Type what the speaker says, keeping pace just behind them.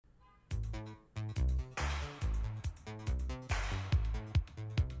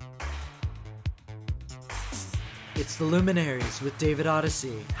It's the Luminaries with David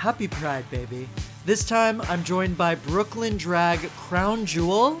Odyssey. Happy Pride, baby. This time, I'm joined by Brooklyn Drag crown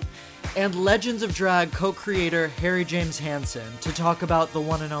jewel and Legends of Drag co-creator Harry James Hanson to talk about the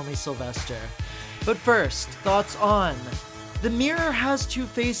one and only Sylvester. But first, thoughts on The Mirror Has Two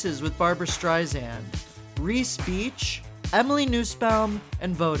Faces with Barbra Streisand, Reese Beach, Emily Nussbaum,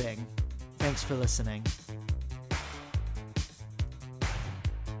 and voting. Thanks for listening.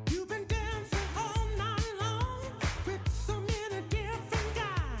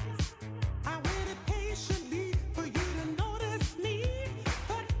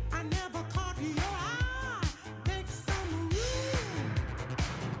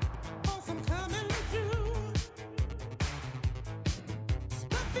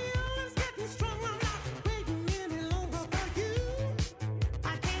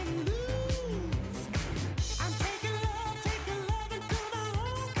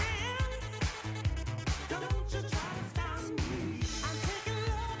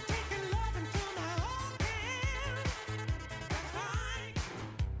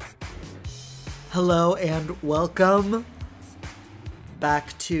 Hello and welcome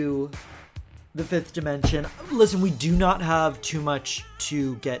back to the fifth dimension. Listen, we do not have too much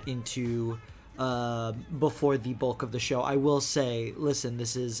to get into before the bulk of the show. I will say, listen,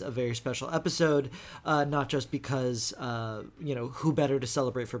 this is a very special episode, not just because, who better to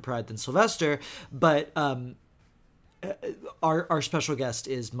celebrate for Pride than Sylvester, but our special guest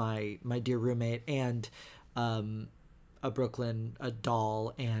is my dear roommate and a Brooklyn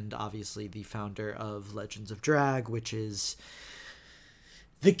doll, and obviously the founder of Legends of Drag, which is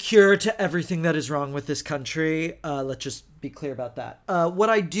the cure to everything that is wrong with this country. Let's just be clear about that.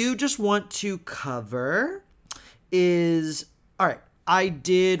 What I do just want to cover is, all right, I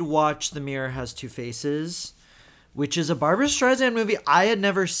did watch The Mirror Has Two Faces, which is a Barbra Streisand movie I had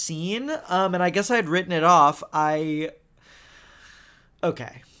never seen, and I guess I had written it off. Okay.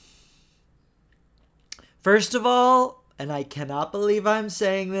 First of all, and I cannot believe I'm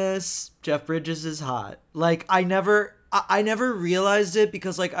saying this, Jeff Bridges is hot. Like, I never realized it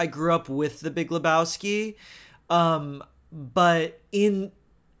because, like, I grew up with The Big Lebowski. When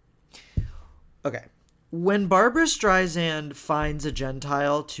Barbra Streisand finds a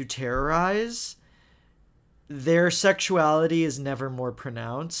Gentile to terrorize, their sexuality is never more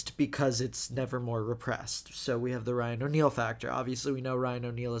pronounced because it's never more repressed. So we have the Ryan O'Neal factor. Obviously, we know Ryan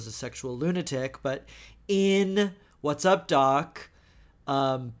O'Neal is a sexual lunatic, but in What's Up, Doc,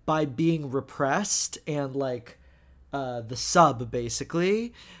 by being repressed and, like, the sub,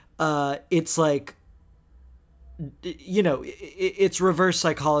 basically, it's like, you know, it's reverse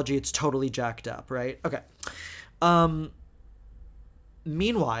psychology. It's totally jacked up, right? Okay.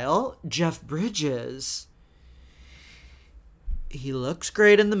 Meanwhile, Jeff Bridges, he looks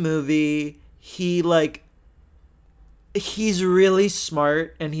great in the movie. He's really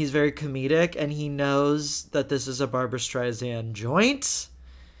smart and he's very comedic, and he knows that this is a Barbra Streisand joint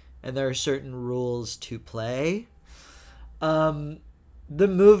and there are certain rules to play. The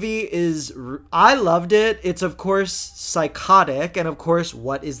movie I loved it. It's, of course, psychotic, and of course,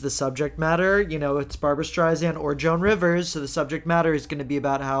 what is the subject matter? You know, it's Barbra Streisand or Joan Rivers, so the subject matter is going to be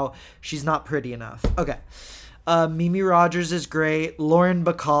about how she's not pretty enough. Okay. Mimi Rogers is great. Lauren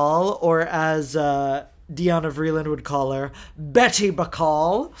Bacall, or as Deanna Vreeland would call her, Betty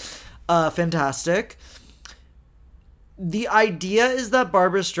Bacall. Fantastic. The idea is that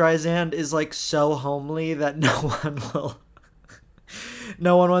Barbra Streisand is, like, so homely that no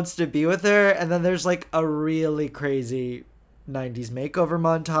one wants to be with her. And then there's, like, a really crazy 90s makeover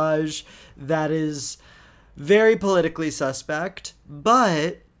montage that is very politically suspect.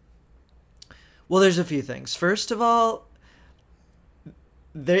 But, well, there's a few things. First of all,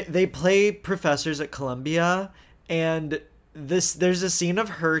 They play professors at Columbia, and there's a scene of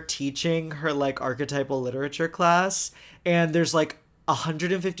her teaching her, like, archetypal literature class, and there's, like,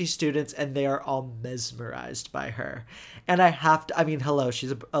 150 students, and they are all mesmerized by her. And hello,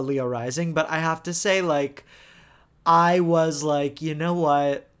 she's a Leo rising, but I have to say, like, I was like, you know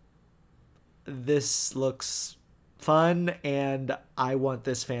what? This looks fun, and I want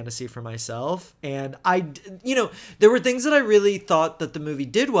this fantasy for myself. And there were things that I really thought that the movie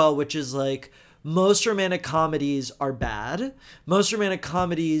did well, which is, like, most romantic comedies are bad. Most romantic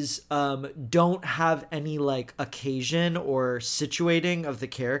comedies don't have any, like, occasion or situating of the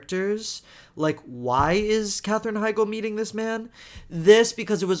characters. Like, why is Katherine Heigl meeting this man?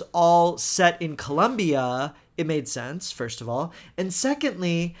 Because it was all set in Colombia, it made sense, first of all. And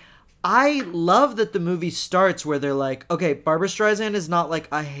secondly, I love that the movie starts where they're like, okay, Barbra Streisand is not, like,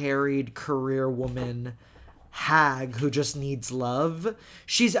 a harried career woman hag who just needs love.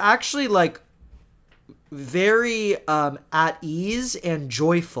 She's actually, like, very at ease and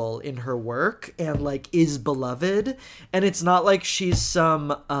joyful in her work and like is beloved, and it's not like she's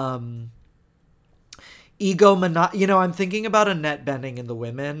some I'm thinking about Annette Bening in The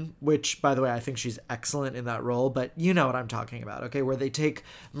Women, which, by the way, I think she's excellent in that role, but you know what I'm talking about, okay? Where they take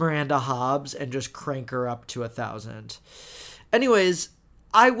Miranda Hobbs and just crank her up to 1,000. Anyways,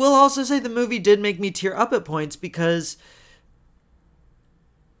 I will also say the movie did make me tear up at points because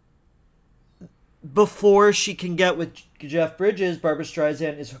before she can get with Jeff Bridges, Barbara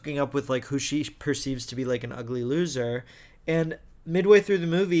Streisand is hooking up with like who she perceives to be like an ugly loser. And midway through the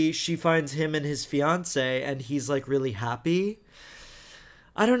movie, she finds him and his fiance, and he's like really happy.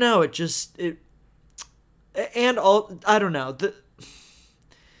 I don't know. I don't know.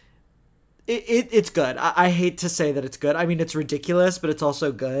 It's good. I hate to say that it's good. I mean, it's ridiculous, but it's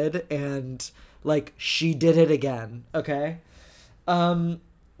also good. And like, she did it again. Okay. And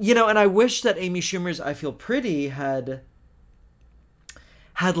I wish that Amy Schumer's I Feel Pretty had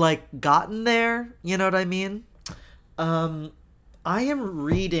like gotten there. You know what I mean? I am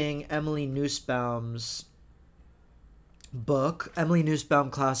reading Emily Nussbaum's book. Emily Nussbaum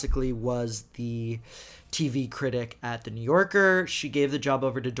classically was the TV critic at The New Yorker. She gave the job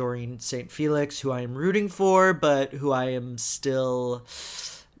over to Doreen St. Felix, who I am rooting for, but who I am still,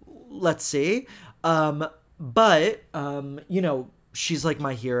 let's see. She's like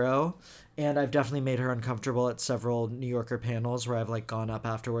my hero. And I've definitely made her uncomfortable at several New Yorker panels where I've like gone up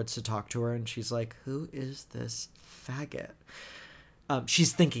afterwards to talk to her. And she's like, who is this faggot?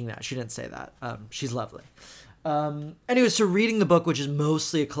 She's thinking that. She didn't say that. She's lovely. Anyway, so reading the book, which is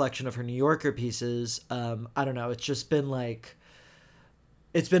mostly a collection of her New Yorker pieces, I don't know. It's just been like,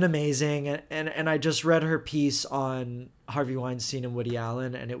 it's been amazing. And I just read her piece on Harvey Weinstein and Woody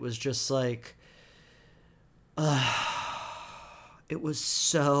Allen, and it was just like, it was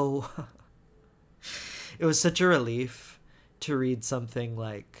such a relief to read something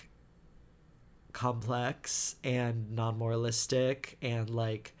like complex and non-moralistic and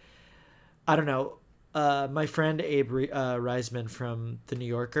like, I don't know. My friend Abe Reisman from The New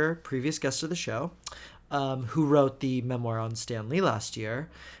Yorker, previous guest of the show, who wrote the memoir on Stan Lee last year,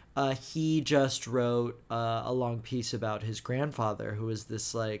 he just wrote a long piece about his grandfather, who was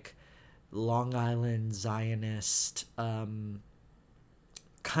this like Long Island Zionist,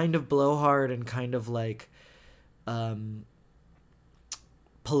 kind of blowhard and kind of like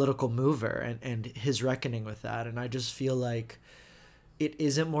political mover, and his reckoning with that. And I just feel like it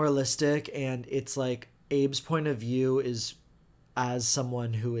isn't moralistic, and it's like Abe's point of view is, as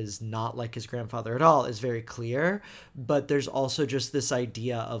someone who is not like his grandfather at all, is very clear, but there's also just this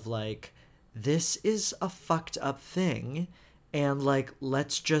idea of like, this is a fucked up thing, and like,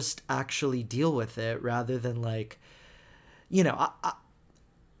 let's just actually deal with it rather than like,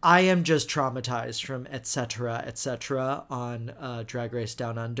 I am just traumatized from etc. on Drag Race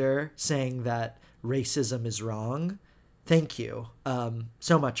Down Under, saying that racism is wrong. Thank you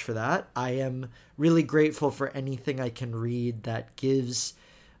so much for that. I am really grateful for anything I can read that gives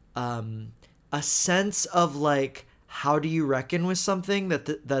a sense of like, how do you reckon with something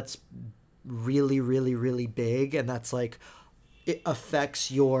that's really, really, really big, and that's like, it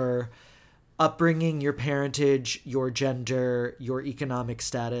affects your upbringing, your parentage, your gender, your economic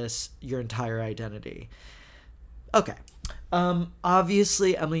status, your entire identity. Okay.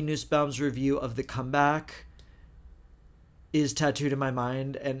 Obviously, Emily Nussbaum's review of The Comeback is tattooed in my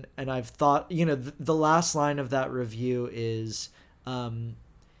mind, and I've thought, the last line of that review is, in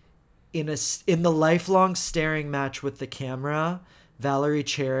the lifelong staring match with the camera, Valerie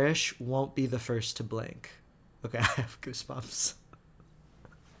Cherish won't be the first to blink. Okay, I have goosebumps.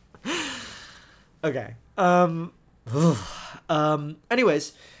 Okay.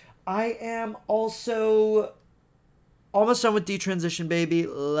 Anyways, I am also almost done with Detransition Baby,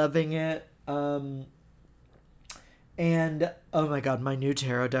 loving it. And oh my god, my new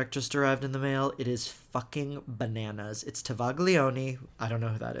tarot deck just arrived in the mail. It is fucking bananas. It's Tavaglione. I don't know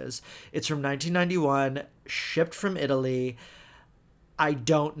who that is. It's from 1991, shipped from Italy. I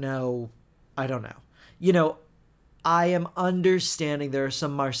don't know. I am understanding there are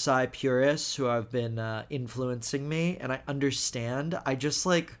some Marseille purists who have been influencing me, and I understand. I just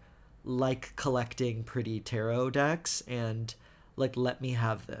like collecting pretty tarot decks, and like, let me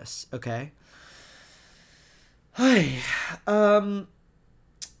have this, okay? Hi.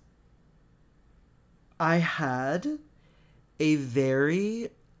 I had a very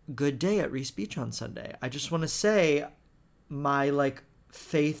good day at Reese Beach on Sunday. I just want to say my like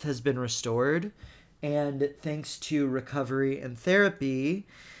faith has been restored. And thanks to recovery and therapy,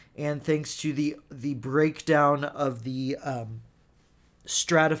 and thanks to the breakdown of the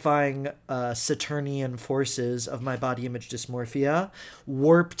stratifying Saturnian forces of my body image dysmorphia,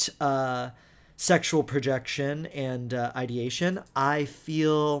 warped sexual projection and ideation, I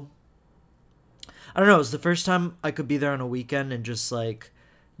feel... I don't know, it was the first time I could be there on a weekend and just, like,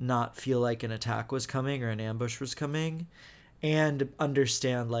 not feel like an attack was coming or an ambush was coming, and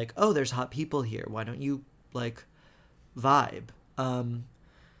understand, like, oh, there's hot people here. Why don't you, like, vibe?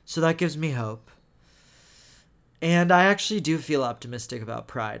 So that gives me hope. And I actually do feel optimistic about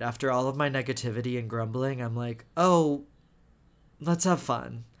Pride. After all of my negativity and grumbling, I'm like, oh, let's have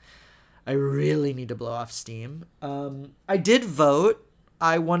fun. I really need to blow off steam. I did vote.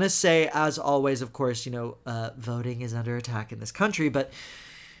 I want to say, as always, of course, voting is under attack in this country, but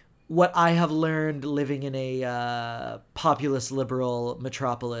what I have learned living in a populist liberal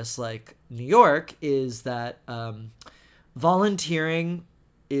metropolis like New York is that volunteering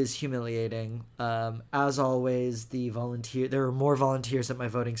is humiliating. As always, there were more volunteers at my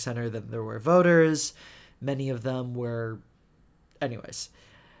voting center than there were voters. Many of them were... Anyways,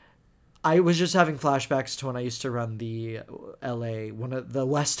 I was just having flashbacks to when I used to run the the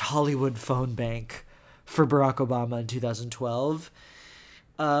West Hollywood phone bank for Barack Obama in 2012.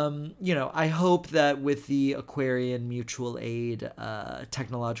 I hope that with the Aquarian mutual aid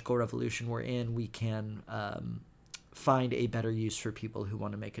technological revolution we're in, we can find a better use for people who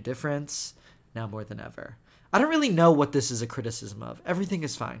want to make a difference now more than ever. I don't really know what this is a criticism of. Everything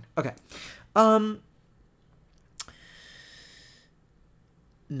is fine. Okay.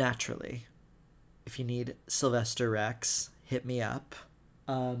 Naturally, if you need Sylvester Rex, hit me up.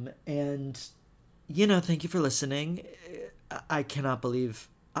 And, thank you for listening. I cannot believe...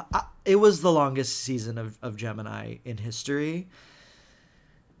 it was the longest season of Gemini in history.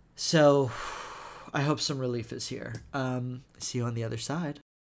 So I hope some relief is here. See you on the other side.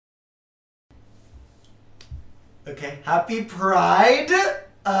 Okay, happy Pride!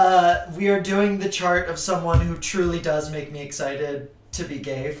 We are doing the chart of someone who truly does make me excited to be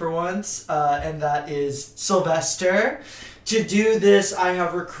gay for once, and that is Sylvester. To do this, I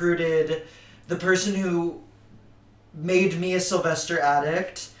have recruited the person who made me a Sylvester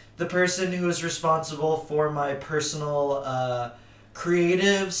addict, the person who is responsible for my personal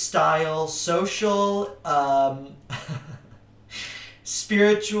creative, style, social,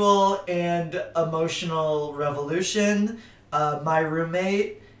 spiritual, and emotional revolution, my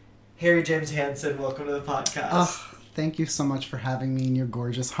roommate, Harry James Hanson. Welcome to the podcast. Thank you so much for having me in your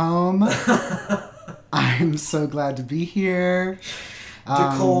gorgeous home. I'm so glad to be here.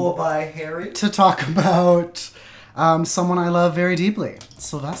 Decole by Harry. To talk about someone I love very deeply,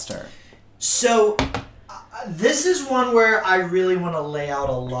 Sylvester. So, this is one where I really want to lay out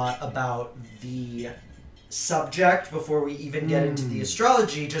a lot about the subject before we even get into the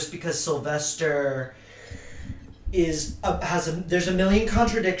astrology, just because Sylvester there's a million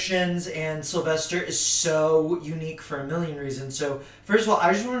contradictions, and Sylvester is so unique for a million reasons. So first of all,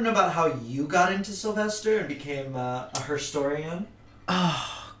 I just want to know about how you got into Sylvester and became a historian.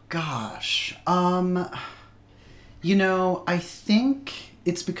 Oh gosh, I think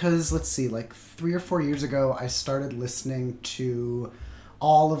it's because, let's see, like 3 or 4 years ago, I started listening to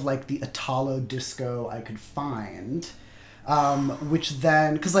all of like the Italo disco I could find. Which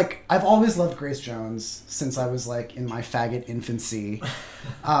then, because like I've always loved Grace Jones since I was like in my faggot infancy,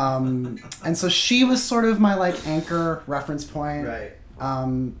 and so she was sort of my like anchor reference point, right?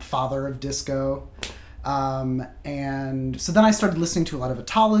 Father of disco, and so then I started listening to a lot of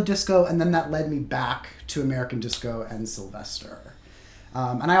Italo disco, and then that led me back to American disco and Sylvester,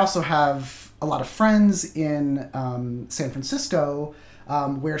 and I also have a lot of friends in San Francisco,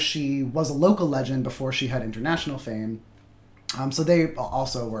 where she was a local legend before she had international fame. So they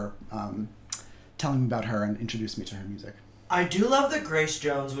also were telling me about her and introduced me to her music. I do love that Grace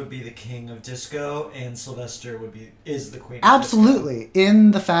Jones would be the king of disco and Sylvester is the queen of Absolutely. disco.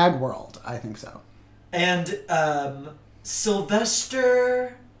 In the fag world, I think so. And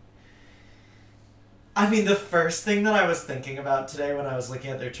Sylvester... I mean, the first thing that I was thinking about today when I was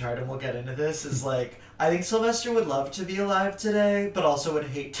looking at their chart, and we'll get into this, is like, I think Sylvester would love to be alive today, but also would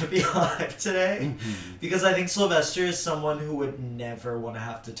hate to be alive today. Mm-hmm. Because I think Sylvester is someone who would never want to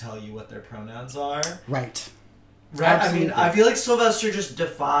have to tell you what their pronouns are. Right. I mean, I feel like Sylvester just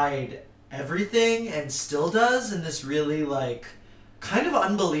defied everything and still does in this really, like, kind of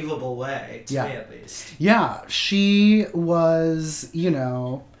unbelievable way, to me at least. Yeah, she was,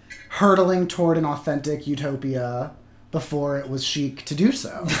 hurtling toward an authentic utopia before it was chic to do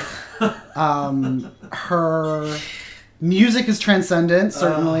so. Her music is transcendent,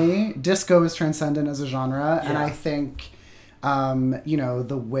 certainly. Disco is transcendent as a genre, and I think,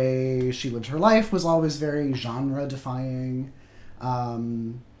 the way she lived her life was always very genre-defying.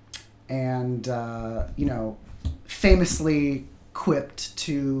 And you know, famously quipped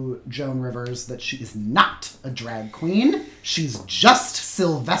to Joan Rivers that she is not a drag queen. She's just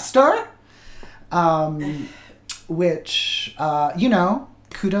Sylvester. Which, you know,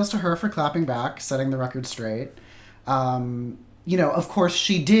 kudos to her for clapping back, setting the record straight. You know, of course,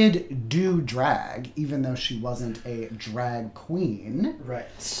 she did do drag, even though she wasn't a drag queen. Right.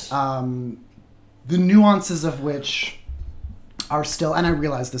 The nuances of which are still, and I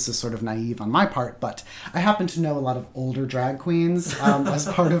realize this is sort of naive on my part, but I happen to know a lot of older drag queens as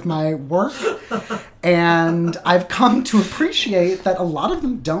part of my work. And I've come to appreciate that a lot of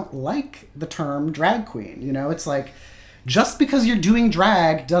them don't like the term drag queen. You know, it's like, just because you're doing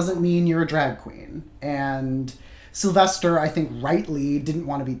drag doesn't mean you're a drag queen. And Sylvester, I think rightly, didn't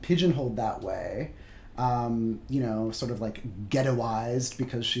want to be pigeonholed that way. You know, sort of like ghettoized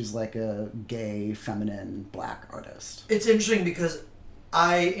because she's like a gay, feminine, black artist. It's interesting because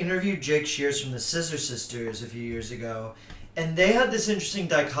I interviewed Jake Shears from the Scissor Sisters a few years ago, and they had this interesting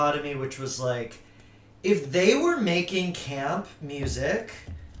dichotomy, which was like, if they were making camp music,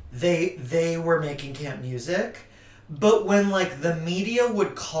 they were making camp music, but when like the media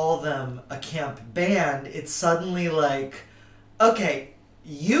would call them a camp band, it's suddenly like, okay,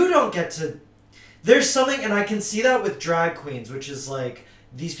 you don't get to. There's something, and I can see that with drag queens, which is like,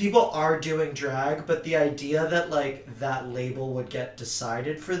 these people are doing drag, but the idea that like that label would get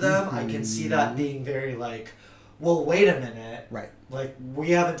decided for them, I can see that being very like, well, wait a minute. Right. Like, we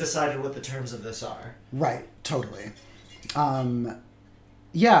haven't decided what the terms of this are. Right, totally.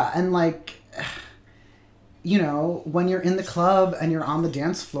 Yeah, and like, you know, when you're in the club and you're on the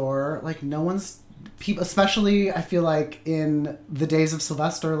dance floor, like no one's, especially I feel like in the days of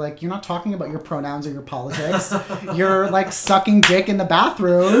Sylvester, like you're not talking about your pronouns or your politics. You're like sucking dick in the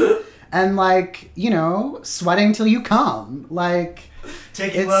bathroom and like, you know, sweating till you come. Like,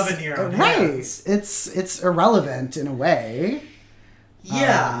 taking love in your own hands. Right. It's irrelevant in a way.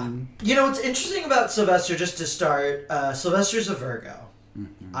 Yeah. You know, what's interesting about Sylvester, just to start, Sylvester's a Virgo.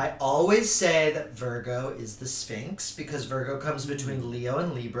 Mm-hmm. I always say that Virgo is the Sphinx because Virgo comes between Leo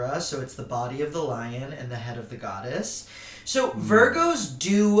and Libra, so it's the body of the lion and the head of the goddess. So Virgos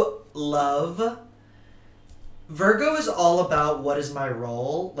do love. Virgo is all about what is my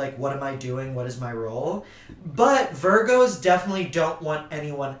role, like what am I doing, what is my role. But Virgos definitely don't want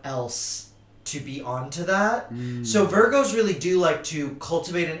anyone else to be onto that. So Virgos really do like to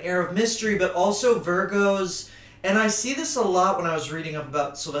cultivate an air of mystery, but also Virgos, and I see this a lot when I was reading up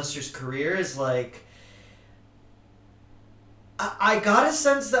about Sylvester's career, is like, I got a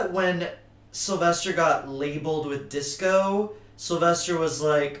sense that when Sylvester got labeled with disco, Sylvester was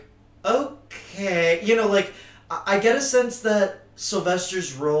like, okay, you know, like, I get a sense that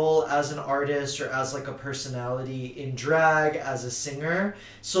Sylvester's role as an artist or as like a personality in drag, as a singer,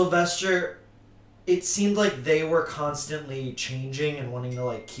 Sylvester, it seemed like they were constantly changing and wanting to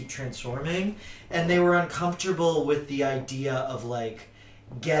like keep transforming, and they were uncomfortable with the idea of like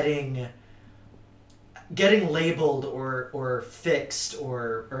getting labeled or fixed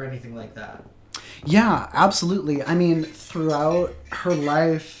or anything like that. Yeah, absolutely. I mean, throughout her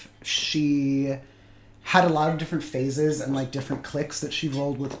life, she had a lot of different phases and like different cliques that she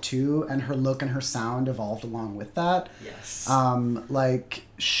rolled with too, and her look and her sound evolved along with that. Yes. Like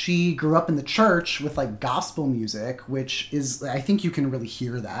she grew up in the church with like gospel music, which is, I think you can really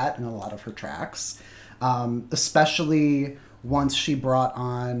hear that in a lot of her tracks. Especially once she brought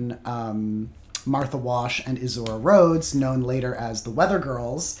on Martha Wash and Izora Rhodes, known later as the Weather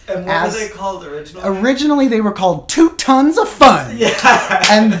Girls. And what were they called originally? Originally, they were called 2 Tons of Fun. Yeah.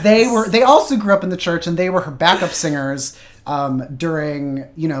 And they also grew up in the church, and they were her backup singers during,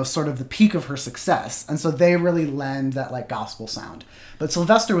 you know, sort of the peak of her success. And so they really lend that like gospel sound. But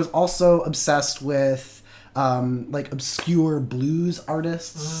Sylvester was also obsessed with like obscure blues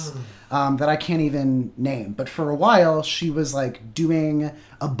artists that I can't even name. But for a while, she was like doing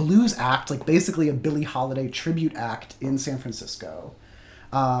a blues act, like basically a Billie Holiday tribute act in San Francisco.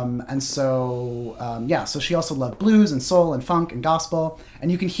 And so, so she also loved blues and soul and funk and gospel.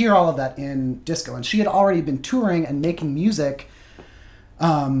 And you can hear all of that in disco. And she had already been touring and making music,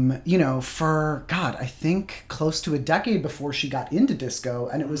 you know, for, God, I think close to a decade before she got into disco.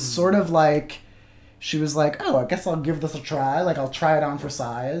 And it was sort of like, she was like, oh, I guess I'll give this a try. Like, I'll try it on for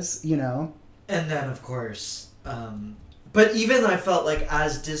size, you know? And then, of course, but even I felt like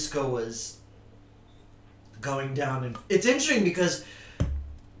as disco was going down, and it's interesting because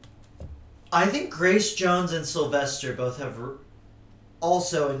I think Grace Jones and Sylvester both have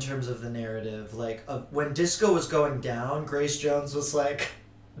also, in terms of the narrative, like when disco was going down, Grace Jones was like,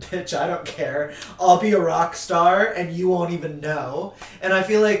 bitch, I don't care. I'll be a rock star and you won't even know. And I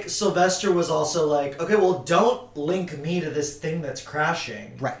feel like Sylvester was also like, okay, well, don't link me to this thing that's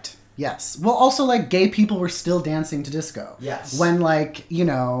crashing. Right. Yes. Well, also, like, gay people were still dancing to disco. Yes. When, like, you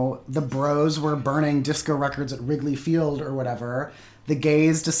know, the bros were burning disco records at Wrigley Field or whatever, the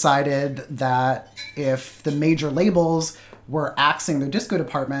gays decided that if the major labels were axing their disco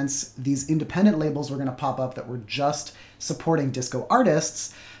departments, these independent labels were going to pop up that were just supporting disco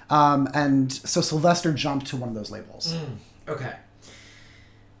artists. And so Sylvester jumped to one of those labels. Okay.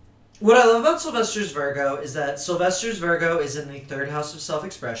 What I love about Sylvester's Virgo is that Sylvester's Virgo is in the third house of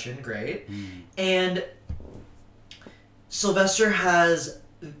self-expression. Great. And Sylvester has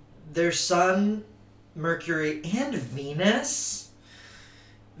their sun, Mercury, and Venus.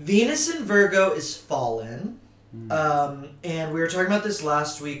 Venus in Virgo is fallen. And we were talking about this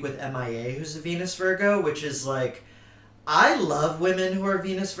last week with MIA, who's a Venus Virgo, which is like, I love women who are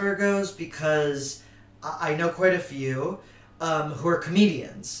Venus Virgos because I know quite a few who are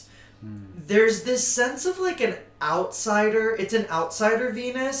comedians. There's this sense of like an outsider. It's an outsider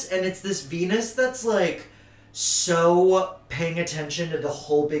Venus, and it's this Venus that's like so paying attention to the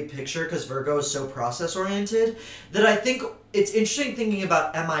whole big picture because Virgo is so process oriented that I think it's interesting thinking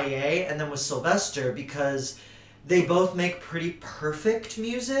about MIA and then with Sylvester because they both make pretty perfect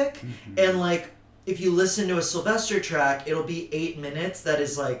music. And like if you listen to a Sylvester track, it'll be 8 minutes that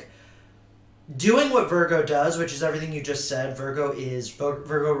is like doing what Virgo does, which is everything you just said. Virgo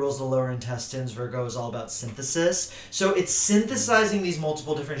rules the lower intestines. Virgo is all about synthesis. So it's synthesizing these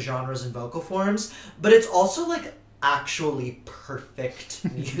multiple different genres and vocal forms, but it's also like actually perfect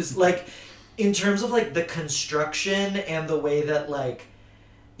music. Like in terms of like the construction and the way that like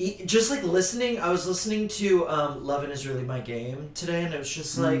just like listening, I was listening to Lovin' Is Really My Game today, and it was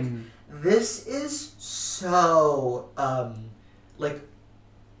just like this is so like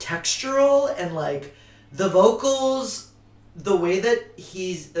textural, and like the vocals, the way that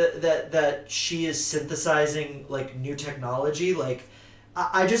he's that she is synthesizing like new technology, like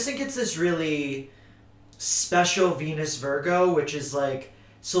I just think it's this really special Venus Virgo, which is like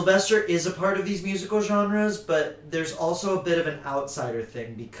Sylvester is a part of these musical genres, but there's also a bit of an outsider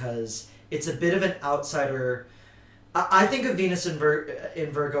thing because it's a bit of an outsider. I think of Venus in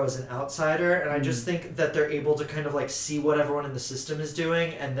Virgo as an outsider, and I just think that they're able to kind of like see what everyone in the system is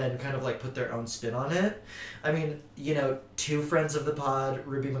doing and then kind of like put their own spin on it. I mean, you know, 2 friends of the pod,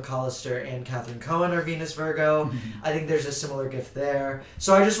 Ruby McAllister and Catherine Cohen, are Venus Virgo. I think there's a similar gift there.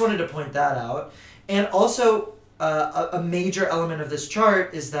 So I just wanted to point that out. And also, a major element of this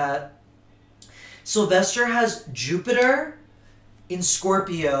chart is that Sylvester has Jupiter in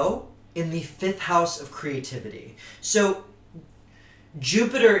Scorpio in the 5th house of creativity. So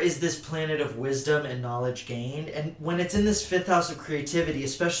Jupiter is this planet of wisdom and knowledge gained, and when it's in this 5th house of creativity,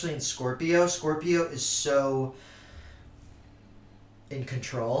 especially in Scorpio is so in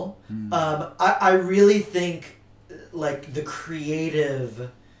control. I really think like the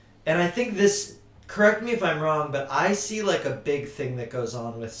creative, and I think this, correct me if I'm wrong, but I see like a big thing that goes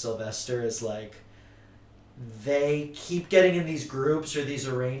on with Sylvester is like they keep getting in these groups or these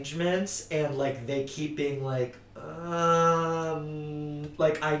arrangements, and like they keep being like I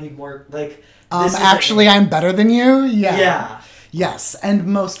need more, like actually I'm better than you. Yeah. Yes, and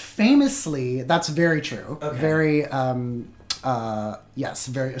most famously, that's very true. Okay. Very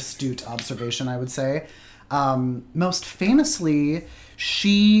very astute observation, I would say. Most famously,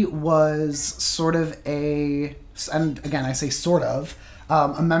 she was sort of and again I say sort of,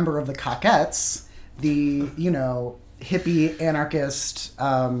 a member of the Coquettes, the, you know, hippie anarchist,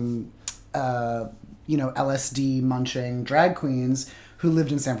 LSD munching drag queens who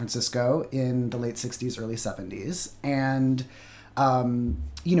lived in San Francisco in the late 60s, early 70s. And,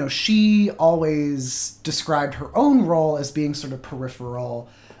 you know, she always described her own role as being sort of peripheral.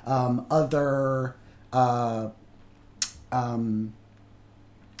 Other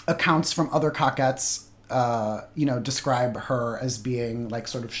accounts from other Coquettes, describe her as being like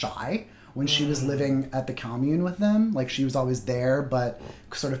sort of shy when she was living at the commune with them. Like she was always there, but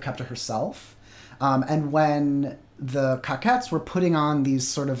sort of kept to herself. And when the Coquettes were putting on these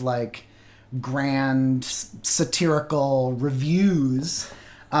sort of like grand satirical reviews,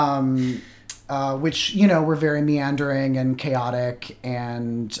 which, you know, were very meandering and chaotic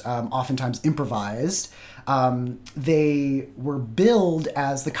and oftentimes improvised, they were billed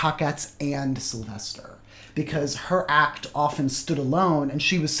as the Coquettes and Sylvester, because her act often stood alone, and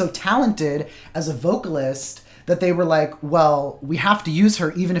she was so talented as a vocalist that they were like, well, we have to use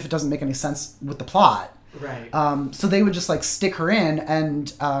her even if it doesn't make any sense with the plot. Right. So they would just like stick her in,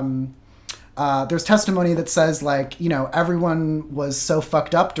 and there's testimony that says, like, you know, everyone was so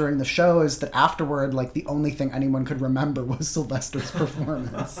fucked up during the shows that afterward, like, the only thing anyone could remember was Sylvester's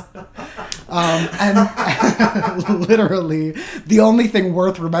performance. And literally the only thing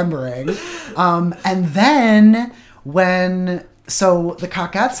worth remembering. And then so the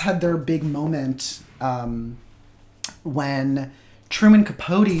Cockettes had their big moment when Truman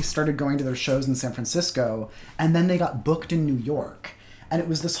Capote started going to their shows in San Francisco, and then they got booked in New York. And it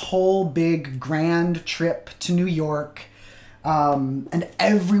was this whole big grand trip to New York. And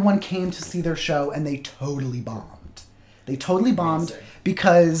everyone came to see their show, and they totally bombed. They totally bombed. Amazing.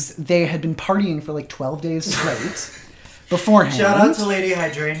 Because they had been partying for like 12 days straight beforehand. Shout out to Lady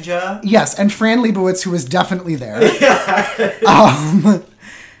Hydrangea. Yes, and Fran Lebowitz, who was definitely there.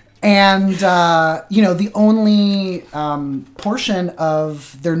 And, you know, the only portion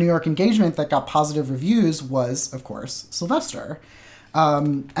of their New York engagement that got positive reviews was, of course, Sylvester.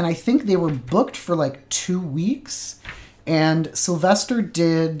 And I think they were booked for like 2 weeks. And Sylvester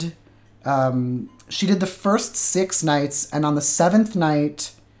did... she did the first 6 nights, and on the 7th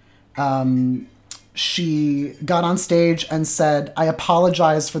night, she got on stage and said, "I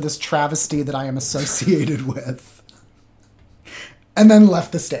apologize for this travesty that I am associated with," and then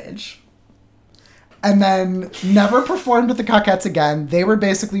left the stage. And then never performed with the Cockettes again. They were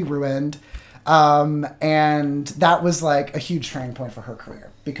basically ruined. And that was like a huge turning point for her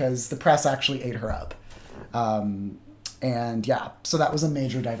career, because the press actually ate her up. And yeah, so that was a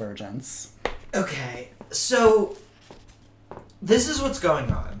major divergence. Okay, so this is what's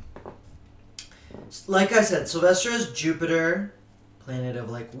going on. Like I said, Sylvester is Jupiter, planet of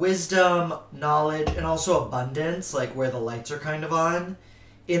like wisdom, knowledge, and also abundance, like where the lights are kind of on,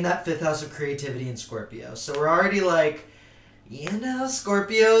 in that 5th house of creativity in Scorpio. So we're already like, you know,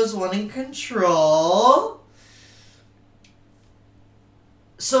 Scorpios wanting control.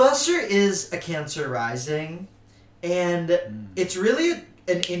 Sylvester is a Cancer rising, and it's really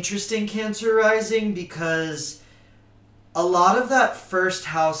an interesting Cancer rising because a lot of that 1st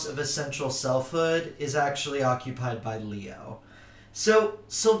house of essential selfhood is actually occupied by Leo. So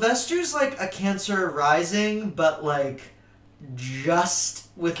Sylvester's like a Cancer rising, but like just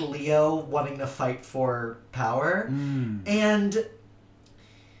with Leo wanting to fight for power. And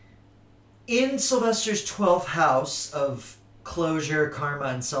in Sylvester's 12th house of closure, karma,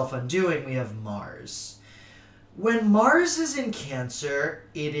 and self-undoing, we have Mars. When Mars is in Cancer,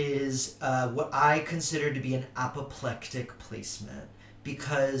 it is what I consider to be an apoplectic placement,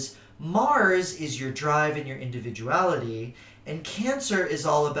 because Mars is your drive and your individuality, and Cancer is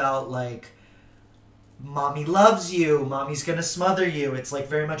all about, like, mommy loves you, mommy's gonna smother you. It's, like,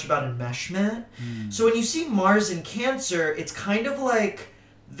 very much about enmeshment. So when you see Mars in Cancer, it's kind of like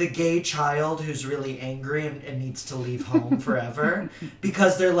the gay child who's really angry and needs to leave home forever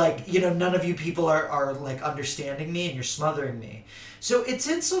because they're like, you know, none of you people are like understanding me and you're smothering me. So it's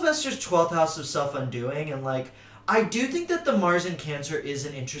in Sylvester's 12th house of self-undoing, and like I do think that the Mars in Cancer is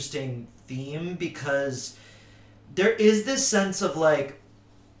an interesting theme because there is this sense of like,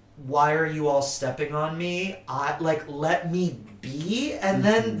 why are you all stepping on me? Let me be. And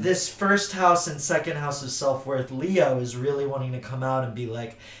then this 1st house and 2nd house of self-worth, Leo, is really wanting to come out and be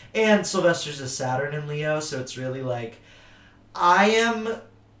like, and Sylvester's a Saturn in Leo, so it's really like, I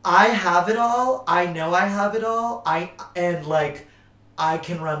have it all. I know I have it all. I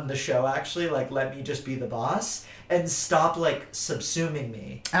can run the show, actually. Like, let me just be the boss and stop, like, subsuming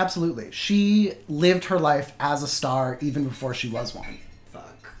me. Absolutely. She lived her life as a star even before she was one.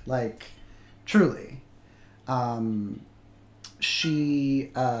 Like, truly.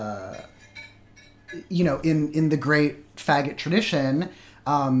 She, you know, in the great faggot tradition,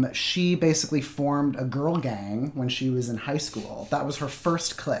 she basically formed a girl gang when she was in high school. That was her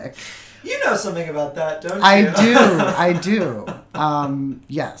first clique. You know something about that, don't you? I do.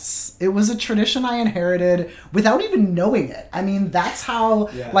 Yes. It was a tradition I inherited without even knowing it. I mean, that's how,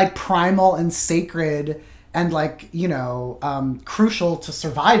 like, primal and sacred and, like, you know, crucial to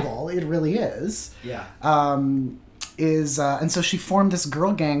survival it really is. Yeah. And so she formed this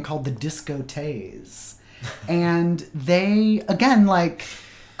girl gang called the Discotheques. And they, again, like,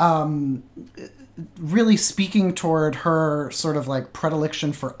 really speaking toward her sort of, like,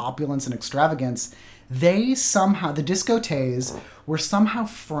 predilection for opulence and extravagance, the Discotheques were somehow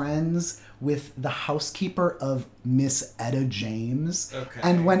friends with the housekeeper of Miss Etta James. Okay.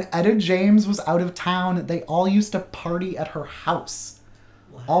 And when Etta James was out of town, they all used to party at her house.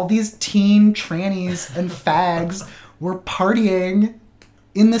 What? All these teen trannies and fags were partying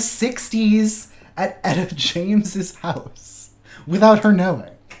in the 60s at Etta James's house without her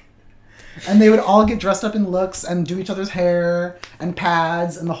knowing. And they would all get dressed up in looks and do each other's hair and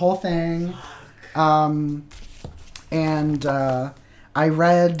pads and the whole thing. I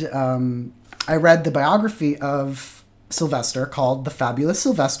read the biography of Sylvester called The Fabulous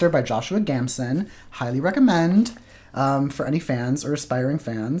Sylvester by Joshua Gamson. Highly recommend for any fans or aspiring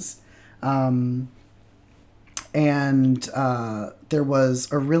fans. There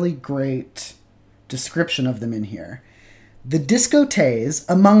was a really great description of them in here. The discotheques,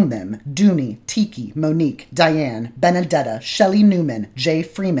 among them Dooney, Tiki, Monique, Diane, Benedetta, Shelley Newman, Jay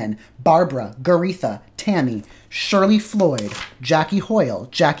Freeman, Barbara, Garetha, Tammy, Shirley Floyd, Jackie Hoyle,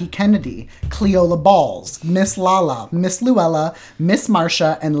 Jackie Kennedy, Cleola Balls, Miss Lala, Miss Luella, Miss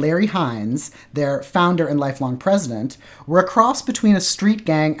Marcia, and Larry Hines, their founder and lifelong president, were a cross between a street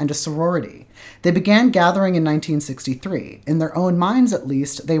gang and a sorority. They began gathering in 1963. In their own minds, at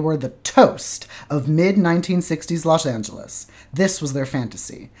least, they were the toast of mid-1960s Los Angeles. This was their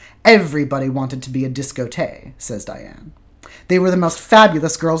fantasy. Everybody wanted to be a discotheque, says Diane. They were the most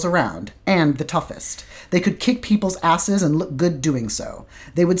fabulous girls around, and the toughest. They could kick people's asses and look good doing so.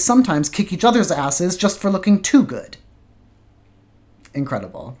 They would sometimes kick each other's asses just for looking too good.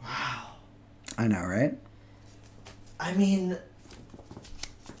 Incredible. Wow. I know, right? I mean,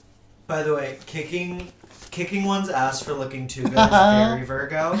 by the way, kicking one's ass for looking too good is very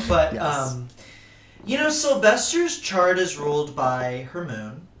Virgo. But, yes. Sylvester's chart is ruled by her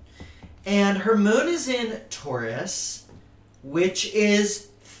moon. And her moon is in Taurus, which is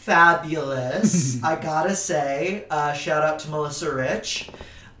fabulous. I gotta say, shout out to Melissa Rich.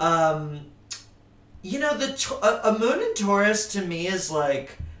 A moon in Taurus to me is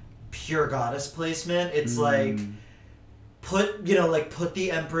like pure goddess placement. It's like put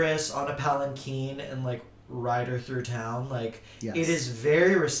the Empress on a palanquin and like ride her through town. Like, yes. It is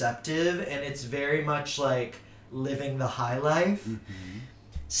very receptive and it's very much like living the high life. Mm-hmm.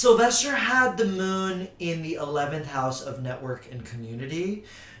 Sylvester had the moon in the 11th house of network and community.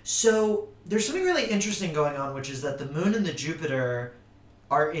 So there's something really interesting going on, which is that the moon and the Jupiter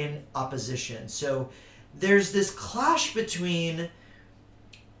are in opposition. So there's this clash between,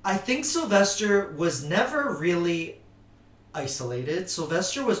 I think Sylvester was never really isolated.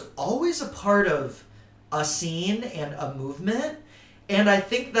 Sylvester was always a part of a scene and a movement. And I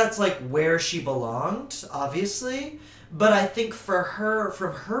think that's like where she belonged, obviously. But I think for her,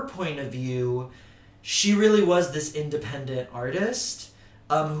 from her point of view, she really was this independent artist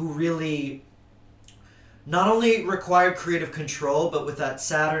who really not only required creative control, but with that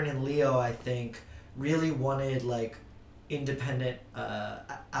Saturn in Leo, I think, really wanted like independent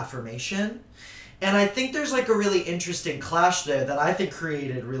affirmation. And I think there's like a really interesting clash there that I think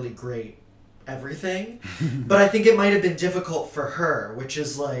created really great everything. But I think it might have been difficult for her, which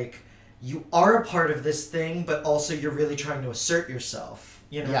is like, you are a part of this thing, but also you're really trying to assert yourself,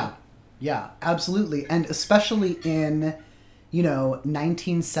 you know? Yeah, absolutely. And especially in,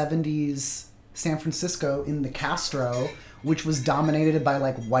 1970s San Francisco in the Castro, which was dominated by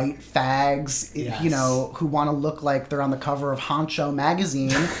like white fags, yes. Who want to look like they're on the cover of Honcho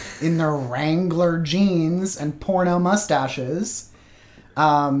magazine in their Wrangler jeans and porno mustaches.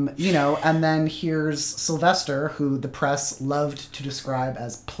 And then here's Sylvester, who the press loved to describe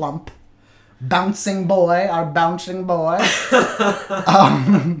as plump. Bouncing boy, our bouncing boy.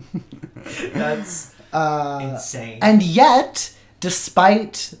 That's insane. And yet,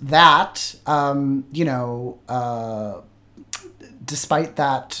 despite that, despite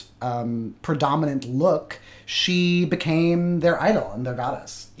that predominant look, she became their idol and their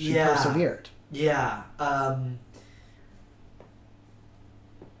goddess. She persevered. Yeah.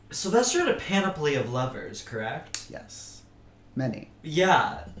 Sylvester had a panoply of lovers, correct? Yes. Many.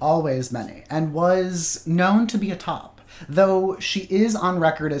 Yeah. Always many. And was known to be a top. Though she is on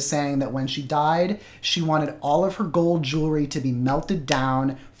record as saying that when she died, she wanted all of her gold jewelry to be melted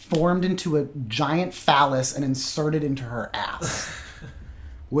down, formed into a giant phallus, and inserted into her ass.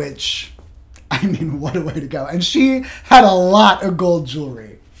 Which, what a way to go. And she had a lot of gold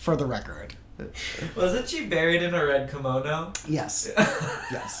jewelry, for the record. Wasn't she buried in a red kimono? Yes.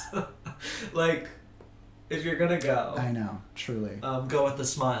 Yes. Like, if you're gonna go, I know, truly. Go with a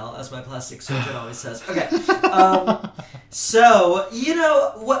smile, as my plastic surgeon always says. Okay. So,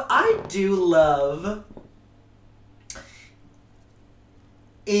 what I do love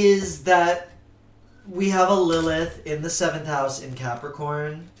is that we have a Lilith in the 7th house in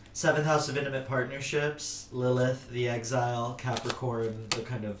Capricorn. 7th house of intimate partnerships. Lilith, the exile. Capricorn, the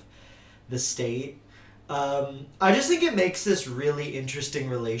kind of the state. I just think it makes this really interesting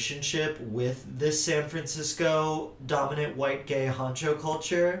relationship with this San Francisco dominant white gay honcho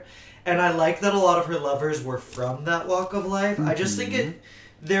culture. And I like that a lot of her lovers were from that walk of life. Mm-hmm. I just think it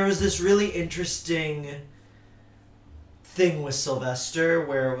there was this really interesting thing with Sylvester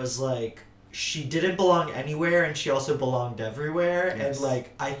where it was like she didn't belong anywhere and she also belonged everywhere. Yes. And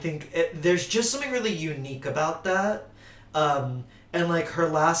like I think there's just something really unique about that. And like her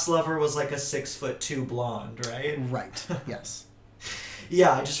last lover was like a 6'2" blonde, right? Right. Yes.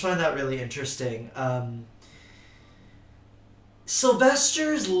 Yeah, I just find that really interesting.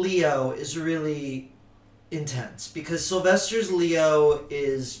 Sylvester's Leo is really intense because Sylvester's Leo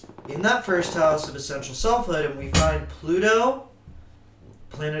is in that first house of essential selfhood, and we find Pluto,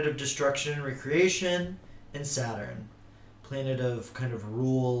 planet of destruction and recreation, and Saturn, planet of kind of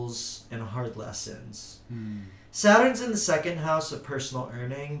rules and hard lessons. Saturn's in the second house of personal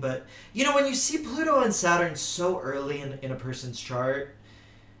earning, but you know, when you see Pluto and Saturn so early in a person's chart,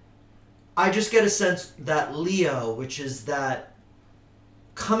 I just get a sense that Leo, which is that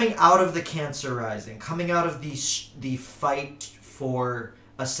coming out of the Cancer rising, coming out of the fight for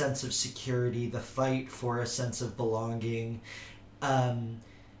a sense of security, the fight for a sense of belonging, and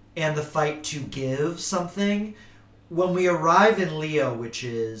the fight to give something, when we arrive in Leo, which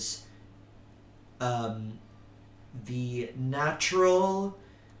is the natural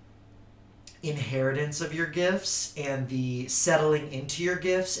inheritance of your gifts and the settling into your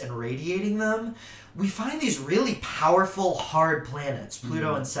gifts and radiating them, we find these really powerful, hard planets,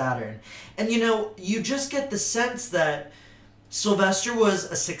 Pluto and Saturn. And, you know, you just get the sense that Sylvester was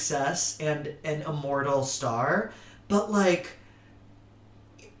a success and an immortal star, but, like,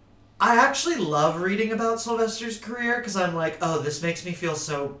 I actually love reading about Sylvester's career because I'm like, oh, this makes me feel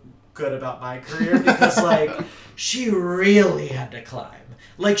so good about my career because, like, she really had to climb.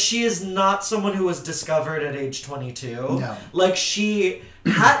 Like, she is not someone who was discovered at age 22. No. Like, she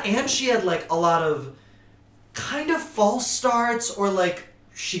had, like, a lot of kind of false starts, or, like,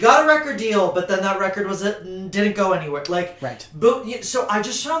 she got a record deal, but then that record didn't go anywhere. Like, right. But, so I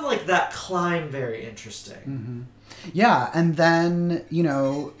just found, like, that climb very interesting. Mm-hmm. Yeah, and then, you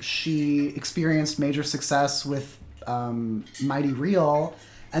know, she experienced major success with Mighty Real,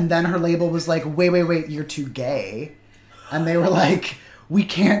 and then her label was like, wait, you're too gay. And they were like, we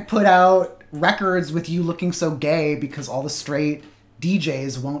can't put out records with you looking so gay because all the straight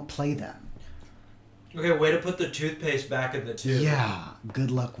DJs won't play them. Okay, way to put the toothpaste back in the tube. Yeah,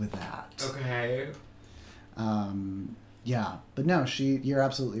 good luck with that. Okay. Yeah, but no, you're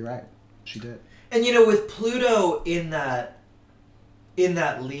absolutely right. She did. And you know, with Pluto in that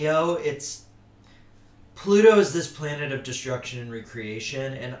Leo, Pluto is this planet of destruction and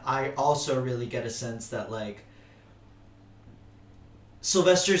recreation, and I also really get a sense that, like,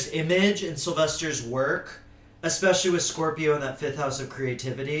 Sylvester's image and Sylvester's work, especially with Scorpio in that fifth house of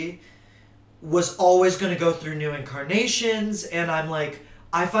creativity, was always going to go through new incarnations, and I'm like,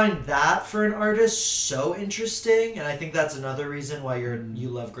 I find that for an artist so interesting, and I think that's another reason why you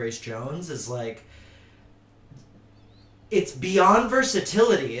love Grace Jones, is like, it's beyond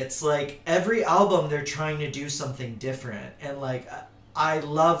versatility. It's like every album they're trying to do something different, and like I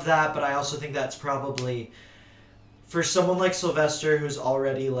love that, but I also think that's probably, for someone like Sylvester, who's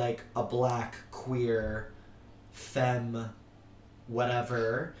already like a black, queer, femme,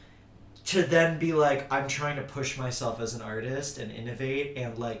 whatever, to then be like, I'm trying to push myself as an artist and innovate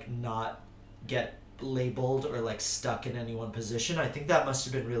and like not get labeled or like stuck in any one position. I think that must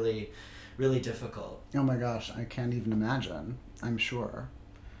have been really, really difficult. Oh my gosh, I can't even imagine. I'm sure.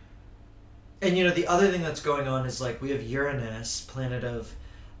 And you know, the other thing that's going on is like we have Uranus, planet of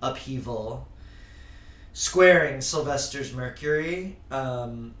upheaval, squaring Sylvester's Mercury,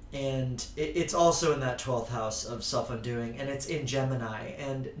 and it's also in that 12th house of self-undoing, and it's in Gemini.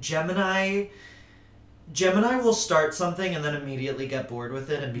 And Gemini will start something and then immediately get bored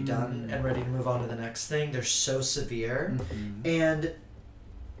with it and be done and ready to move on to the next thing. They're so severe. Mm-hmm. And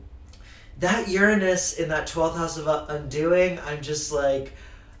that Uranus in that 12th house of undoing, I'm just like,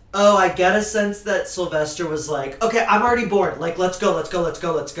 oh, I get a sense that Sylvester was like, okay, I'm already bored. Like, let's go.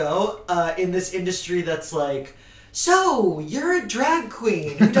 In this industry that's like, so, you're a drag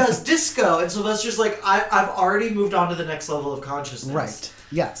queen who does disco. And Sylvester's like, I've already moved on to the next level of consciousness. Right,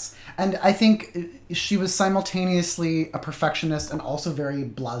 yes. And I think she was simultaneously a perfectionist and also very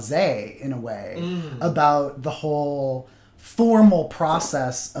blasé, in a way, about the whole formal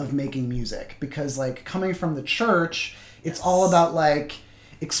process of making music. Because, like, coming from the church, it's all about, like,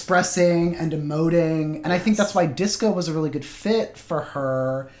 expressing and emoting, and I think that's why disco was a really good fit for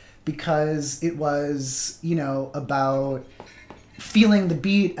her, because it was, you know, about feeling the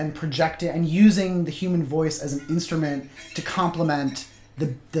beat and project it and using the human voice as an instrument to complement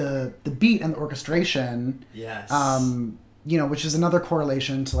the beat and the orchestration. Yes. You know, which is another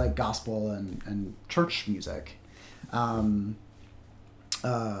correlation to like gospel and church music.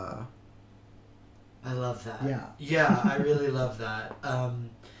 Uh, I love that. Yeah. Yeah, I really love that.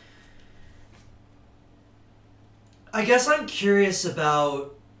 I guess I'm curious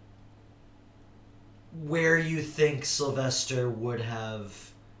about where you think Sylvester would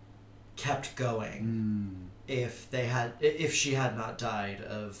have kept going if she had not died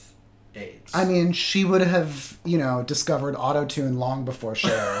of AIDS. I mean, she would have, discovered autotune long before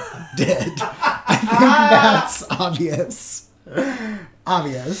Cher did. I think that's obvious.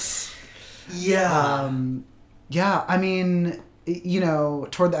 Obvious. Yeah. Yeah, I mean,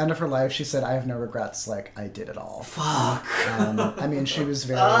 toward the end of her life, she said, "I have no regrets. Like, I did it all." Fuck. I mean, she was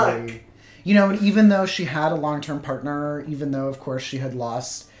very... even though she had a long-term partner, even though, of course, she had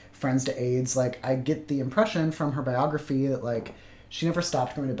lost friends to AIDS, like, I get the impression from her biography that, like, she never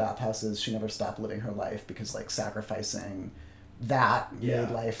stopped going to bathhouses. She never stopped living her life because, like, sacrificing that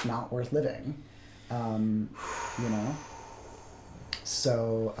made life not worth living.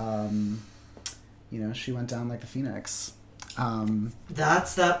 So, she went down like the phoenix.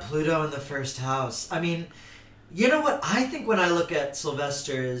 That's that Pluto in the first house. I mean, you know what I think when I look at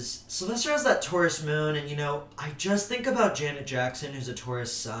Sylvester has that Taurus moon, and I just think about Janet Jackson, who's a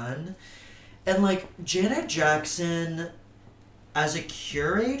Taurus sun, and like Janet Jackson as a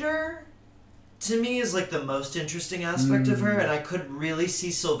curator to me is like the most interesting aspect of her, and I could really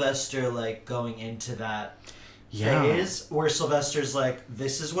see Sylvester like going into that phase where Sylvester's like,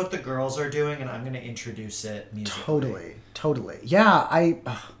 this is what the girls are doing and I'm going to introduce it musically. Totally. Yeah,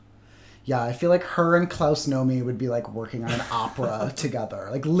 I feel like her and Klaus Nomi would be like working on an opera together.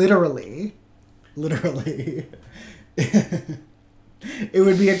 Like literally. It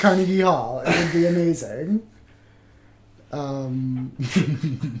would be at Carnegie Hall. It would be amazing.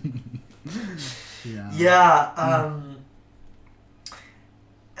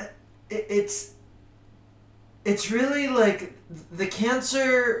 It's really like the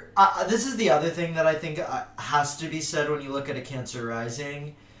Cancer. This is the other thing that I think has to be said when you look at a Cancer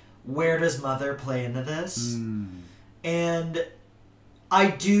rising. Where does mother play into this? And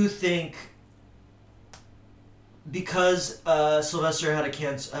I do think because Sylvester had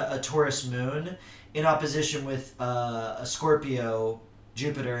a Taurus moon in opposition with a Scorpio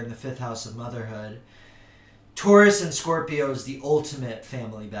Jupiter in the 5th house of motherhood. Taurus and Scorpio is the ultimate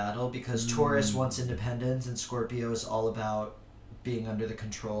family battle because Taurus wants independence and Scorpio is all about being under the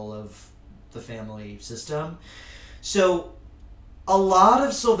control of the family system. So a lot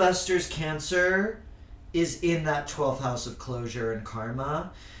of Sylvester's Cancer is in that 12th house of closure and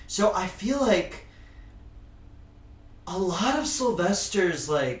karma. So I feel like a lot of Sylvester's,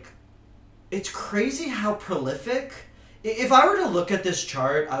 like, it's crazy how prolific. If I were to look at this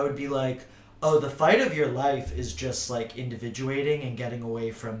chart, I would be like, oh, the fight of your life is just like individuating and getting away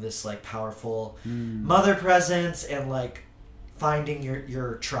from this like powerful mother presence and like finding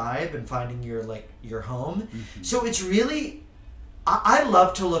your tribe and finding your home. So it's really, I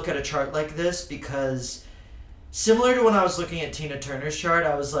love to look at a chart like this because similar to when I was looking at Tina Turner's chart,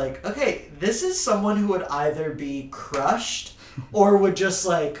 I was like, okay, this is someone who would either be crushed or would just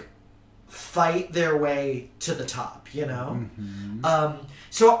like fight their way to the top,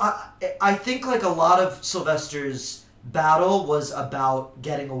 So I think like a lot of Sylvester's battle was about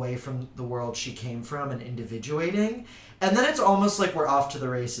getting away from the world she came from and individuating. And then it's almost like we're off to the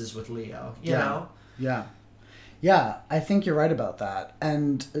races with Leo, you know? Yeah, I think you're right about that.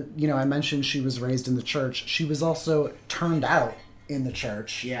 And, I mentioned she was raised in the church. She was also turned out in the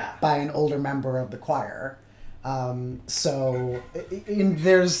church by an older member of the choir. So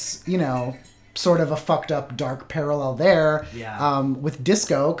there's, sort of a fucked up dark parallel there with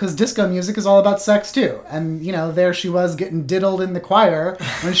disco, because disco music is all about sex too. And, there she was getting diddled in the choir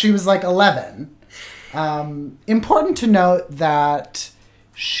when she was like 11. Important to note that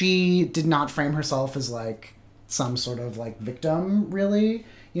she did not frame herself as like some sort of like victim, really.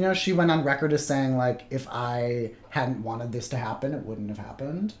 She went on record as saying like, if I hadn't wanted this to happen, it wouldn't have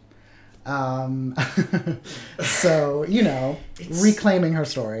happened. So, reclaiming her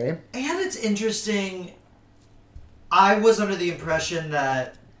story. And it's interesting. I was under the impression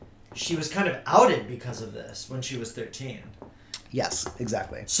that she was kind of outed because of this when she was 13. Yes,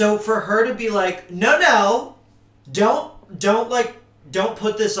 exactly. So for her to be like, no, don't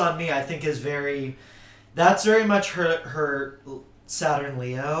put this on me, I think that's very much her Saturn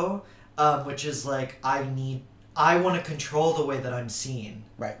Leo, which is like, I want to control the way that I'm seen.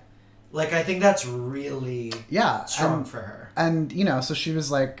 Right. Like, I think that's really strong for her. And, so she was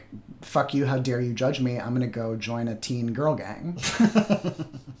like, fuck you, how dare you judge me? I'm going to go join a teen girl gang.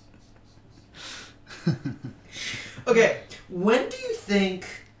 Okay, when do you think,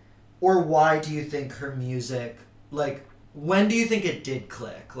 or why do you think her music, like, when do you think it did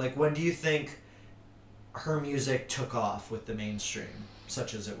click? Like, when do you think her music took off with the mainstream,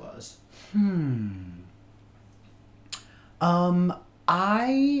 such as it was?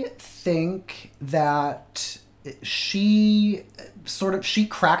 I think that she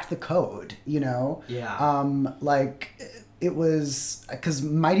cracked the code, you know? Yeah. Like, it was, because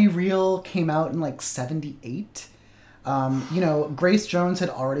Mighty Real came out in, like, 78. You know, Grace Jones had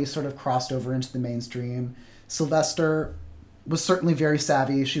already sort of crossed over into the mainstream. Sylvester was certainly very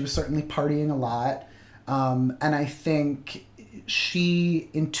savvy. She was certainly partying a lot. And I think she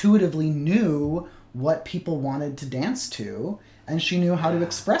intuitively knew what people wanted to dance to, and she knew how to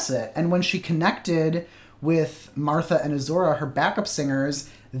express it. And when she connected with Martha and Azora, her backup singers,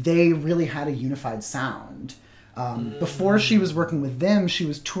 they really had a unified sound. Before she was working with them, she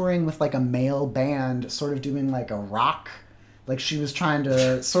was touring with like a male band, sort of doing like a rock. Like she was trying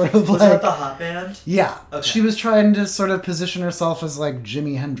to sort of was like... that the hot band? Yeah. Okay. She was trying to sort of position herself as like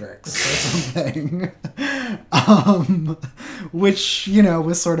Jimi Hendrix or something. Which, you know,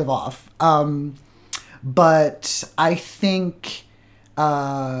 was sort of off. But I think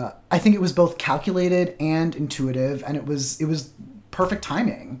it was both calculated and intuitive, and it was perfect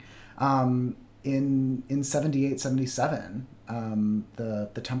timing. In 78, 77,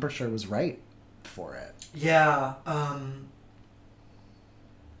 the temperature was right for it. Yeah.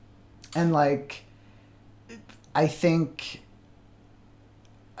 And like, I think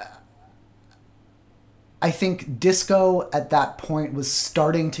disco at that point was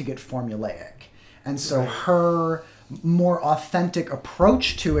starting to get formulaic. And so her more authentic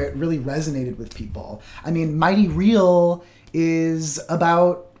approach to it really resonated with people. I mean, Mighty Real is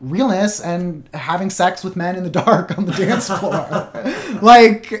about realness and having sex with men in the dark on the dance floor.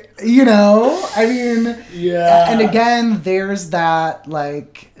 Like, you know, I mean, yeah. And again, there's that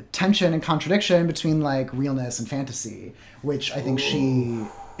like tension and contradiction between like realness and fantasy, which I think she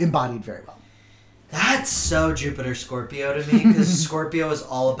embodied very well. That's so Jupiter Scorpio to me, because Scorpio is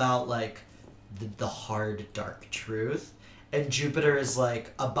all about like the hard, dark truth, and Jupiter is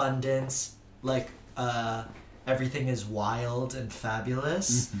like abundance, like everything is wild and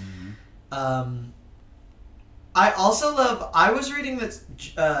fabulous. I also love, I was reading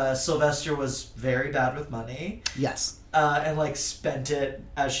that Sylvester was very bad with money. Yes. And like spent it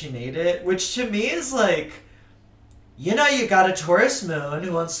as she made it, which to me is like, you know, you got a Taurus moon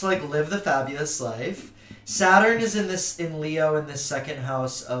who wants to like live the fabulous life. Saturn is in Leo in the second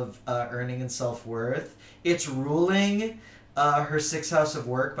house of earning and self-worth. It's ruling her sixth house of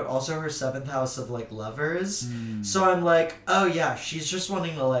work, but also her seventh house of like lovers. So I'm like, oh yeah, she's just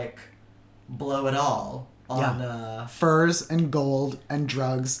wanting to like blow it all on furs and gold and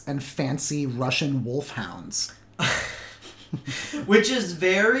drugs and fancy Russian wolfhounds. Which is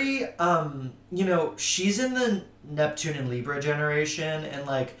very, you know, she's in the Neptune and Libra generation, and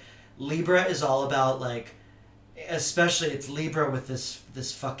like Libra is all about like, especially it's Libra with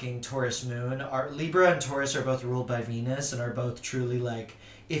this fucking Taurus moon. Libra and Taurus are both ruled by Venus and are both truly like,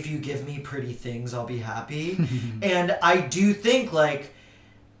 if you give me pretty things, I'll be happy. And I do think like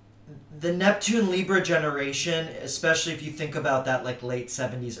the Neptune Libra generation, especially if you think about that like late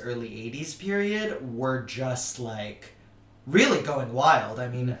 70s, early 80s period, were just like really going wild. I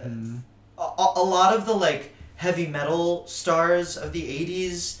mean, a lot of the like heavy metal stars of the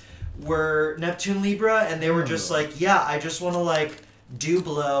 80s were Neptune Libra, and they were just like, yeah, I just want to like do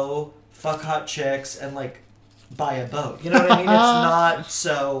blow, fuck hot chicks, and like buy a boat. You know what I mean? It's not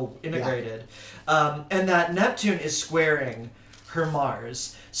so integrated. And that Neptune is squaring her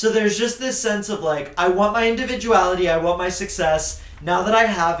Mars. So there's just this sense of like, I want my individuality, I want my success. Now that I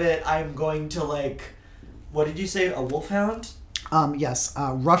have it, I'm going to like, what did you say? A wolfhound? Yes,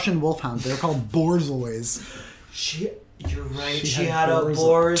 Russian wolfhounds. They're called borzois. You're right. She had a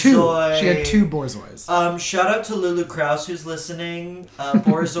borzoi. She had two borzois. Shout out to Lulu Krause who's listening.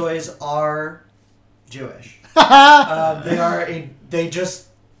 Borzois are Jewish.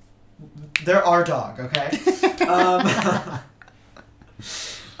 They're our dog. Okay.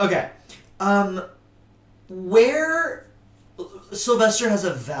 Okay. Where Sylvester has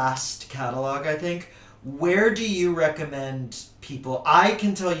a vast catalog, I think. Where do you recommend people? I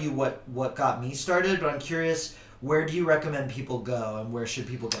can tell you what got me started, but I'm curious, where do you recommend people go, and where should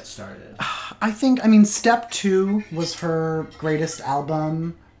people get started? I mean, Step 2 was her greatest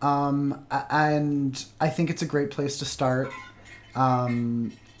album, and I think it's a great place to start.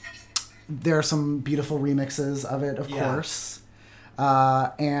 There are some beautiful remixes of it, of course.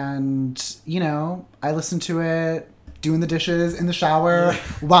 And, you know, I listen to it doing the dishes in the shower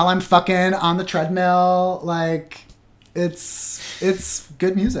while I'm fucking on the treadmill. Like, It's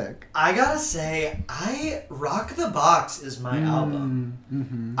good music. I gotta say, Rock the Box is my album.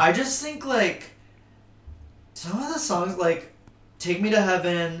 Mm-hmm. I just think, like, some of the songs, like, Take Me to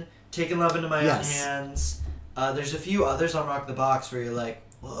Heaven, Taking Love into My Own Hands, there's a few others on Rock the Box where you're like,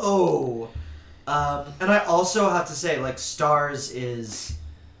 whoa. And I also have to say, like, Stars is...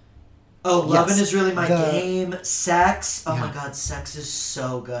 Oh, Lovin' Is Really My Game. Sex. Oh my god, Sex is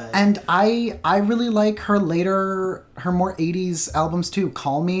so good. And I really like her more 80s albums too.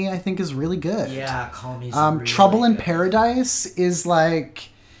 Call Me, I think, is really good. Yeah, Call Me is really Trouble in good. Paradise is like,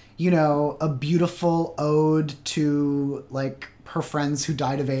 a beautiful ode to, like, her friends who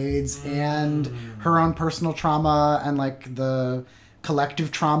died of AIDS and her own personal trauma and, like, the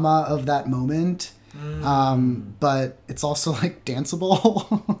collective trauma of that moment. But it's also, like,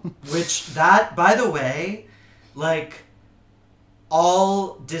 danceable. Which, that, by the way, like,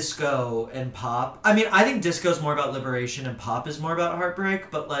 all disco and pop... I mean, I think disco's more about liberation and pop is more about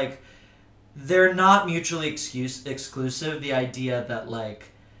heartbreak, but, like, they're not mutually exclusive. The idea that, like,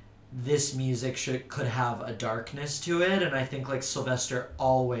 this music could have a darkness to it, and I think, like, Sylvester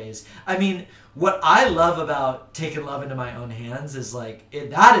always... I mean, what I love about Taking Love into My Own Hands is, like,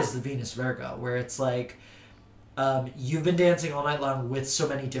 that is the Venus Virgo, where it's, like, you've been dancing all night long with so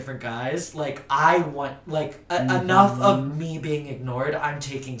many different guys, like, I want, like, enough of me being ignored, I'm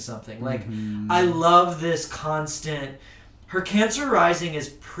taking something. Like, I love this constant... Her Cancer Rising is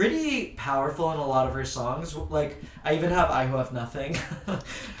pretty powerful in a lot of her songs. Like, I even have I Who Have Nothing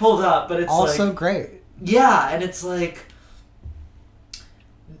pulled up, but it's also like... great. Yeah, and it's like...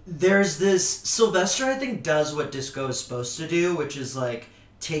 There's this... Sylvester, I think, does what disco is supposed to do, which is, like,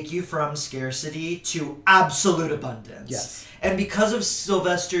 take you from scarcity to absolute abundance. Yes. And because of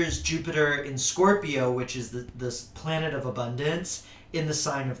Sylvester's Jupiter in Scorpio, which is this planet of abundance, in the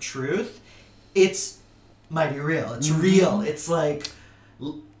sign of truth, it's mighty real. It's real. It's like,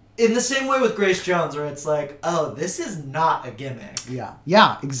 in the same way with Grace Jones, where it's like, oh, this is not a gimmick.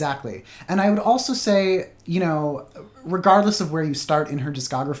 Yeah, exactly. And I would also say, regardless of where you start in her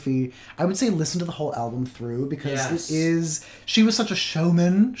discography, I would say listen to the whole album through, because she was such a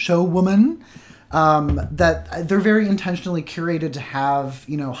showwoman, that they're very intentionally curated to have,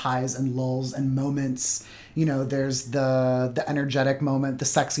 highs and lulls and moments. There's the energetic moment, the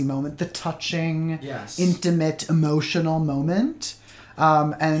sexy moment, the touching, intimate, emotional moment.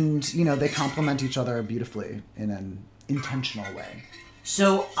 And, they complement each other beautifully in an intentional way.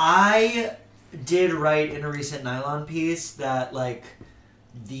 So I did write in a recent Nylon piece that, like,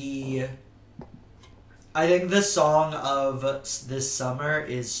 I think the song of this summer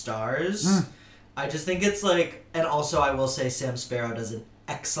is Stars. I just think it's, like, and also I will say Sam Sparrow does an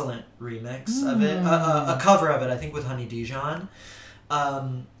excellent remix of it, a cover of it, I think with Honey Dijon.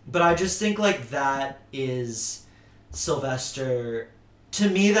 But I just think, like, that is Sylvester... To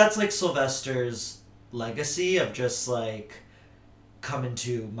me, that's, like, Sylvester's legacy of just, like, come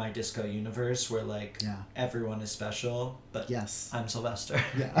into my disco universe where, like, everyone is special, but I'm Sylvester.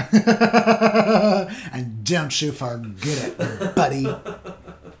 Yeah. And don't you forget it, buddy.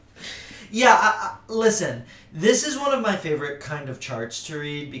 Yeah, listen, this is one of my favorite kind of charts to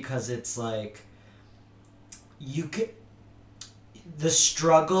read, because it's like, the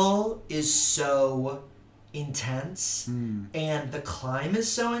struggle is so intense, and the climb is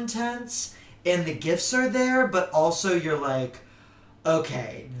so intense, and the gifts are there, but also you're like,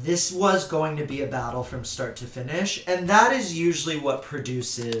 okay, this was going to be a battle from start to finish, and that is usually what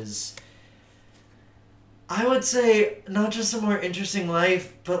produces... I would say not just a more interesting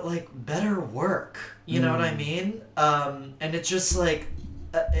life, but, like, better work. You know what I mean? And it's just like,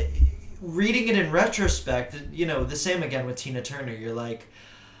 reading it in retrospect, the same again with Tina Turner. You're like,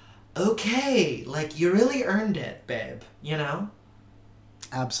 okay, like, you really earned it, babe.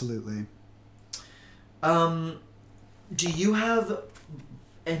 Absolutely. Do you have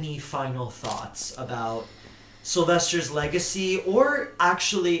any final thoughts about Sylvester's legacy, or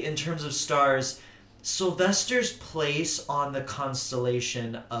actually, in terms of Stars, Sylvester's place on the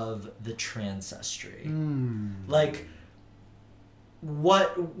constellation of the Transestry? Like,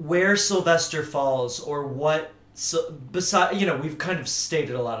 where Sylvester falls, or what... So, we've kind of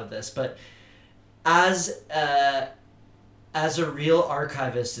stated a lot of this, but as a real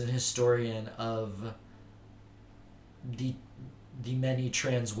archivist and historian of the many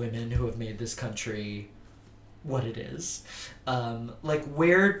trans women who have made this country what it is, like,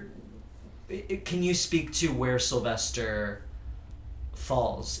 where... Can you speak to where Sylvester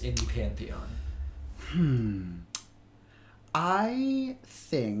falls in the pantheon? I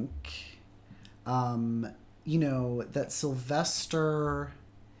think, that Sylvester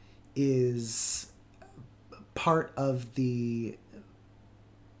is part of the...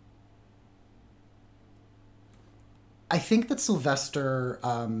 I think that Sylvester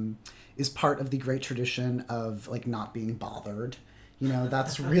is part of the great tradition of like not being bothered. You know,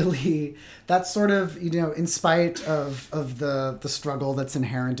 that's sort of, you know, in spite of the struggle that's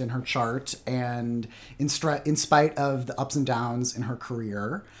inherent in her chart, and in spite of the ups and downs in her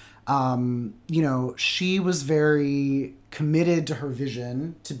career, you know, she was very committed to her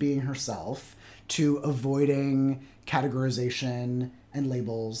vision, to being herself, to avoiding categorization and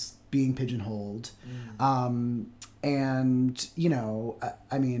labels, being pigeonholed. And, you know,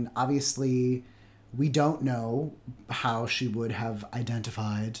 I mean, obviously, we don't know how she would have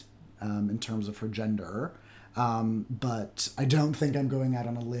identified in terms of her gender. But I don't think I'm going out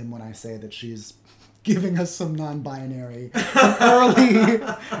on a limb when I say that she's giving us some non-binary,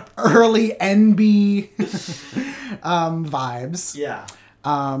 early NB vibes. Yeah.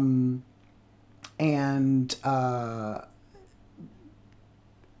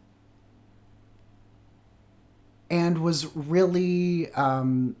 And was really,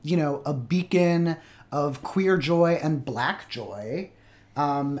 you know, a beacon of queer joy and Black joy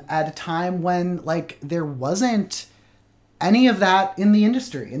at a time when, like, there wasn't any of that in the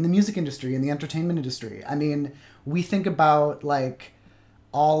industry, in the music industry, in the entertainment industry. I mean, we think about, like,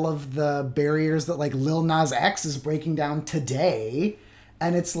 all of the barriers that, like, Lil Nas X is breaking down today.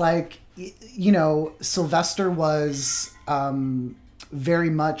 And it's like, you know, Sylvester was very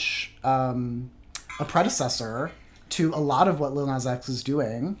much a predecessor to a lot of what Lil Nas X is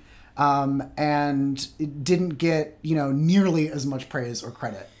doing, and it didn't get, you know, nearly as much praise or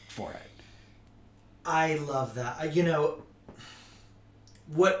credit for it. I love that. You know,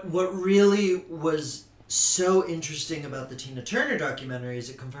 what really was so interesting about the Tina Turner documentary is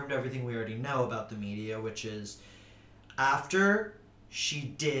it confirmed everything we already know about the media, which is after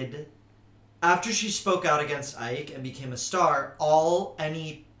she spoke out against Ike and became a star,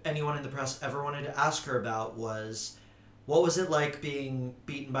 anyone in the press ever wanted to ask her about was, what was it like being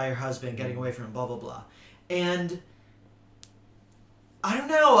beaten by your husband, getting away from him, blah, blah, blah. And I don't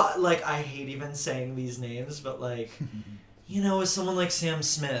know, like, I hate even saying these names, but, like, you know, as someone like Sam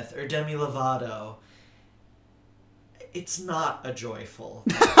Smith or Demi Lovato, it's not a joyful.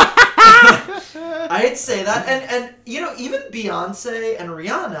 I'd say that. And, you know, even Beyonce and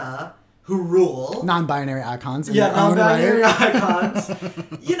Rihanna, who rule. Non-binary icons. Non-binary icons.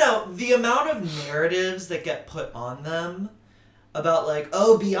 You know, the amount of narratives that get put on them about, like,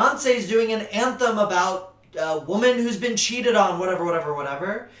 oh, Beyonce's doing an anthem about a woman who's been cheated on,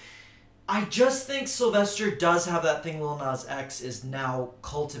 whatever. I just think Sylvester does have that thing Lil Nas X is now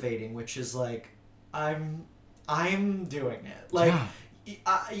cultivating, which is, like, I'm doing it. Like,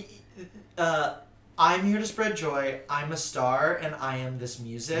 yeah. I'm here to spread joy. I'm a star, and I am this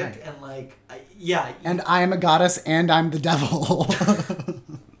music, right. And, like, yeah. And I am a goddess, and I'm the devil.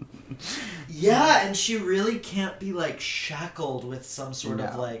 Yeah, and she really can't be, like, shackled with some sort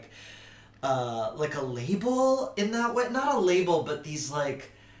of, like a label in that way. Not a label, but these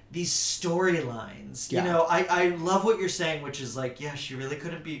storylines. Yeah. You know, I love what you're saying, which is, like, yeah, she really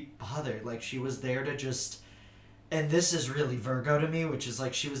couldn't be bothered. Like, she was there to just... And this is really Virgo to me, which is,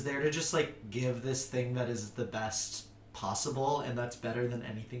 like, she was there to just, like, give this thing that is the best possible, and that's better than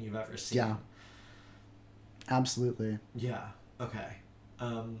anything you've ever seen. Yeah. Absolutely. Yeah. Okay.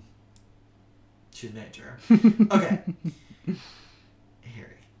 She's major. Okay.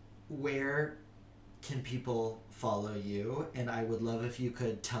 Harry, where can people follow you? And I would love if you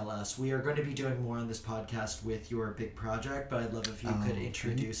could tell us. We are going to be doing more on this podcast with your big project, but I'd love if you could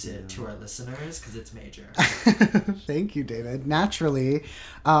introduce it to our listeners, because it's major. Thank you, David. Naturally.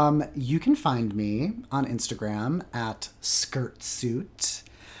 You can find me on Instagram at skirtsuit.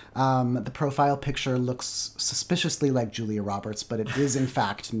 The profile picture looks suspiciously like Julia Roberts, but it is in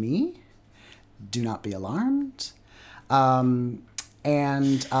fact me. Do not be alarmed.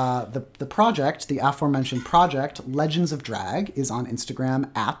 And the project, the aforementioned project, Legends of Drag, is on Instagram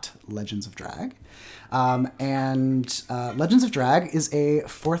at Legends of Drag. And Legends of Drag is a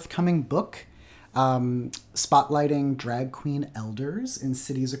forthcoming book spotlighting drag queen elders in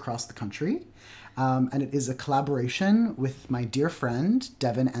cities across the country. And it is a collaboration with my dear friend,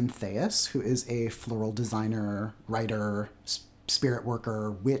 Devin Antheus, who is a floral designer, writer, spirit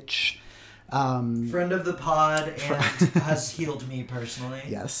worker, witch, friend of the pod, and has healed me personally.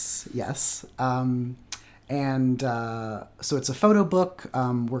 Yes. So it's a photo book.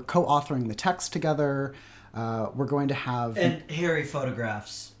 We're co-authoring the text together. We're going to have... And Harry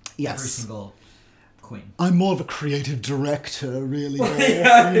photographs every single queen. I'm more of a creative director, really.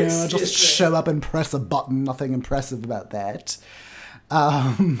 I just show up and press a button. Nothing impressive about that.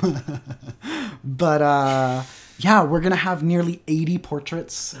 But yeah, we're going to have nearly 80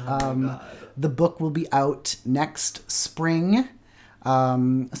 portraits. Oh my God. The book will be out next spring.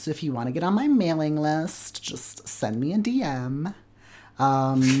 So if you want to get on my mailing list, just send me a DM.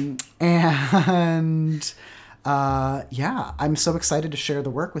 Yeah, I'm so excited to share the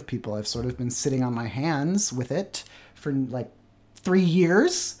work with people. I've sort of been sitting on my hands with it for like 3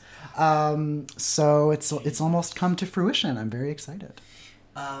 years. So it's almost come to fruition. I'm very excited.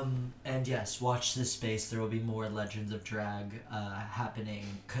 And yes, watch this space. There will be more Legends of Drag happening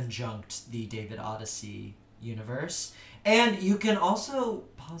conjunct the David Odyssey universe. And you can also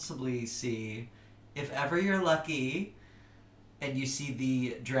possibly see, if ever you're lucky and you see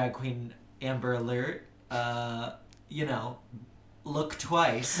the drag queen Amber Alert, look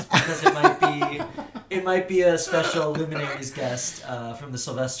twice, because it might be a special Luminaries guest from the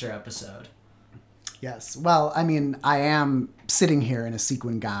Sylvester episode. Yes. Well, I mean, I am sitting here in a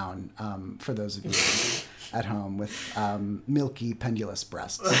sequin gown, for those of you at home, with milky, pendulous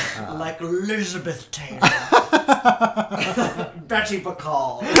breasts. Like Elizabeth Taylor. Betty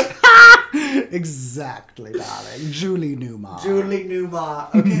Bacall. Exactly, darling. Julie Newmar. Julie Newmar.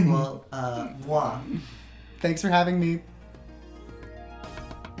 Okay, well, moi. Thanks for having me.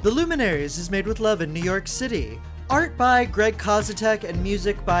 The Luminaries is made with love in New York City. Art by Greg Kozatek and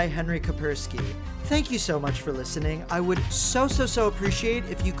music by Henry Kapersky. Thank you so much for listening. I would so appreciate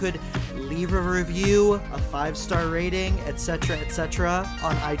if you could leave a review, a 5-star rating, etc.,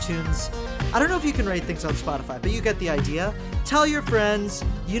 on iTunes. I don't know if you can rate things on Spotify, but you get the idea. Tell your friends.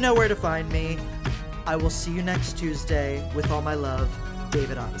 You know where to find me. I will see you next Tuesday. With all my love,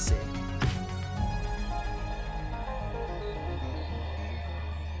 David Odyssey.